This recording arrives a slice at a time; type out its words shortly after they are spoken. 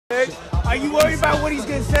Are you worried about what he's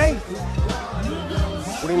gonna say?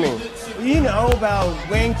 What do you mean? You know, about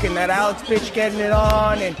Wink and that Alex bitch getting it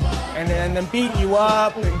on and then beating you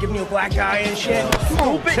up and giving you a black eye and shit.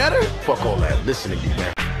 Stupid. Cheddar? Fuck all that. Listen to me,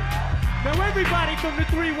 man. Now everybody from the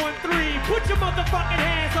 313, put your motherfucking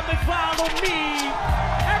hands up and follow me.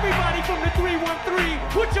 Everybody from the 313,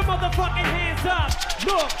 put your motherfucking hands up.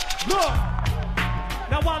 Look.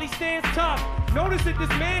 Now while he stands tough, notice that this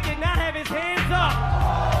man did not have his hands up.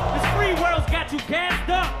 This free world's got you gassed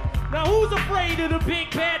up. Now who's afraid of the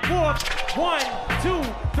big bad wolf? 1, 2,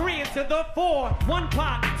 3 into the 4. 1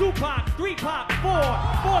 pop, 2 pop, 3 pop, 4.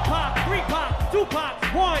 4 pop, 3 pop, 2 pops,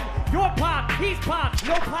 1. Your pop, he's pop,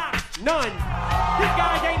 no pops, none. This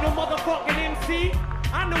guy ain't no motherfucking MC.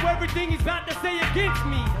 I know everything he's about to say against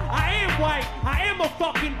me. I am white, I am a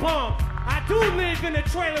fucking bum. I do live in a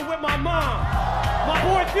trailer with my mom. My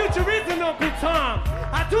boy Future isn't Uncle Tom.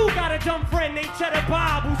 I do got a dumb friend named Cheddar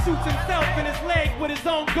Bob who shoots himself in his leg with his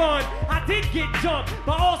own gun. I did get jumped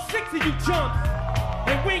by all 6 of you chumps.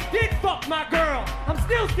 And Wink did fuck my girl. I'm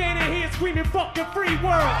still standing here screaming fuck the free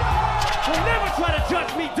world. Don't never try to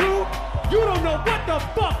judge me, dude. You don't know what the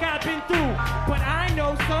fuck I've been through. But I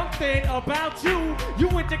know something about you. You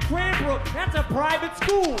went to Cranbrook, that's a private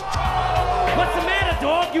school. What's the matter,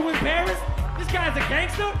 dog? You embarrassed? This guy's a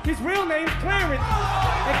gangster? His real name's Clarence.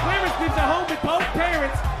 And Clarence lives at home with both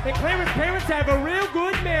parents. And Clarence's parents have a real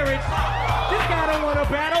good marriage. This guy don't want to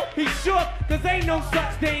battle, he's shook. Cause ain't no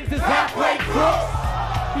such things as halfway crooks.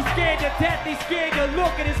 He's scared to death, he's scared to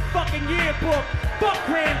look at his fucking yearbook. Fuck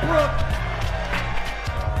Cranbrook.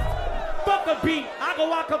 Fuck a beat, I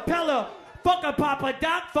go a cappella. Fuck a Papa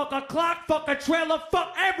Doc, fuck a clock, fuck a trailer,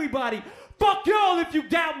 fuck everybody. Fuck y'all if you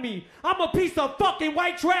doubt me. I'm a piece of fucking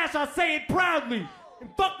white trash, I say it proudly. And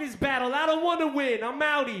fuck this battle, I don't want to win, I'm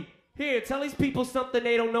outie. Here, tell these people something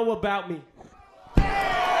they don't know about me.